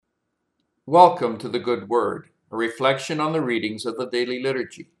Welcome to the Good Word, a reflection on the readings of the daily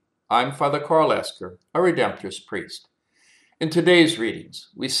liturgy. I'm Father Carl Esker, a Redemptorist priest. In today's readings,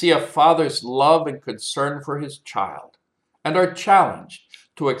 we see a father's love and concern for his child, and are challenged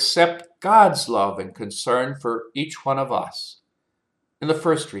to accept God's love and concern for each one of us. In the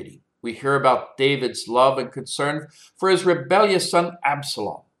first reading, we hear about David's love and concern for his rebellious son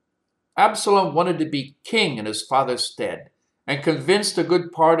Absalom. Absalom wanted to be king in his father's stead, and convinced a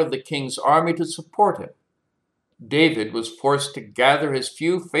good part of the king's army to support him. David was forced to gather his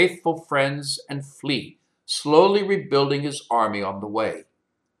few faithful friends and flee, slowly rebuilding his army on the way.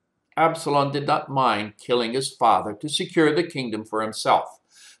 Absalom did not mind killing his father to secure the kingdom for himself,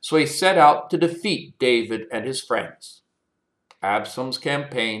 so he set out to defeat David and his friends. Absalom's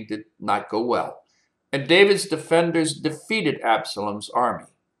campaign did not go well, and David's defenders defeated Absalom's army.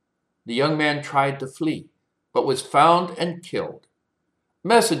 The young man tried to flee, but was found and killed.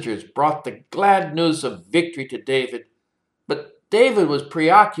 Messengers brought the glad news of victory to David, but David was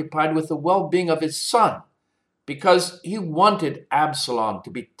preoccupied with the well-being of his son because he wanted Absalom to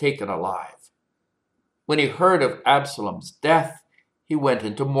be taken alive. When he heard of Absalom's death, he went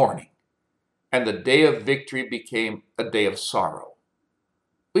into mourning, and the day of victory became a day of sorrow.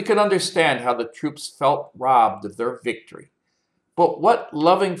 We can understand how the troops felt robbed of their victory. But what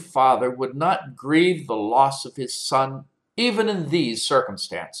loving father would not grieve the loss of his son even in these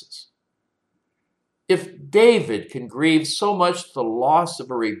circumstances? If David can grieve so much the loss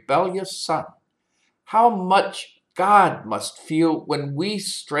of a rebellious son, how much God must feel when we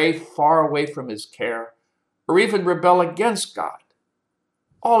stray far away from his care or even rebel against God.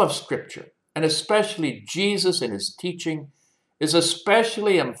 All of Scripture, and especially Jesus in his teaching, is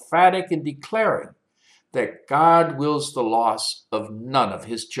especially emphatic in declaring that God wills the loss of none of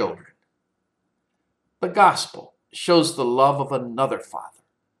his children. The gospel shows the love of another father,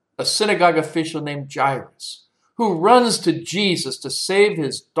 a synagogue official named Jairus, who runs to Jesus to save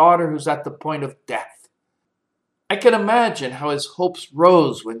his daughter who's at the point of death. I can imagine how his hopes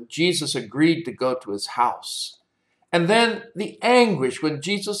rose when Jesus agreed to go to his house, and then the anguish when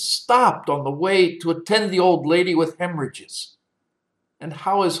Jesus stopped on the way to attend the old lady with hemorrhages, and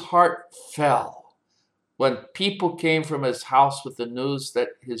how his heart fell when people came from his house with the news that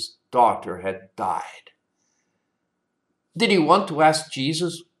his daughter had died. Did he want to ask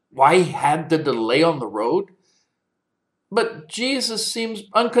Jesus why he had the delay on the road? But Jesus seems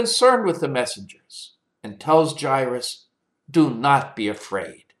unconcerned with the messengers and tells Jairus, "Do not be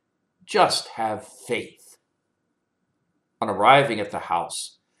afraid, just have faith." On arriving at the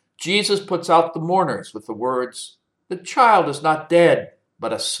house, Jesus puts out the mourners with the words, "The child is not dead,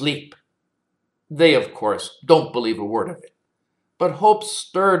 but asleep." They, of course, don't believe a word of it, but hope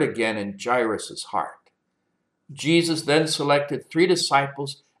stirred again in Jairus' heart. Jesus then selected 3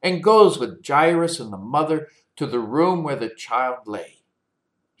 disciples and goes with Jairus and the mother to the room where the child lay.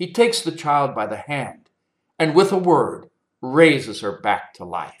 He takes the child by the hand and with a word raises her back to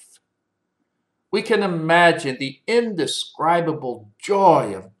life. We can imagine the indescribable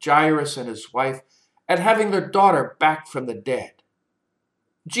joy of Jairus and his wife at having their daughter back from the dead.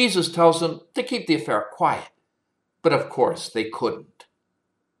 Jesus tells them to keep the affair quiet, but of course they couldn't.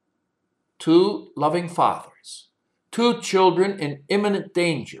 2 loving fathers, 2 children in imminent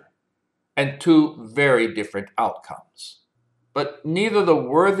danger, and 2 very different outcomes. But neither the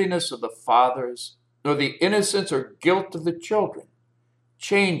worthiness of the fathers nor the innocence or guilt of the children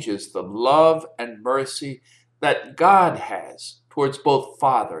changes the love and mercy that God has towards both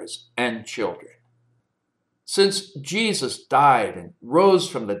fathers and children. Since Jesus died and rose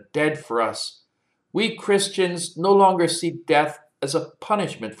from the dead for us, we Christians no longer see death as a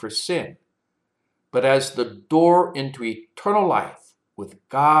punishment for sin, but as the door into eternal life with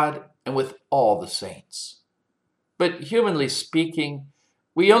God and with all the saints. But humanly speaking,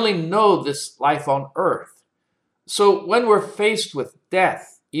 we only know this life on earth. So when we're faced with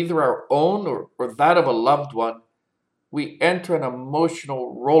death, either our own or that of a loved one, we enter an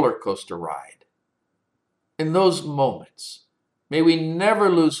emotional roller coaster ride. In those moments, may we never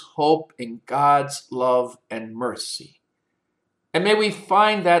lose hope in God's love and mercy. And may we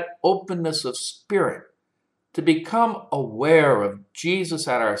find that openness of spirit to become aware of Jesus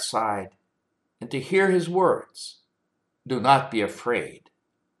at our side and to hear his words, "Do not be afraid,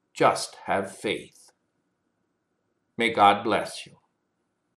 just have faith." May God bless you.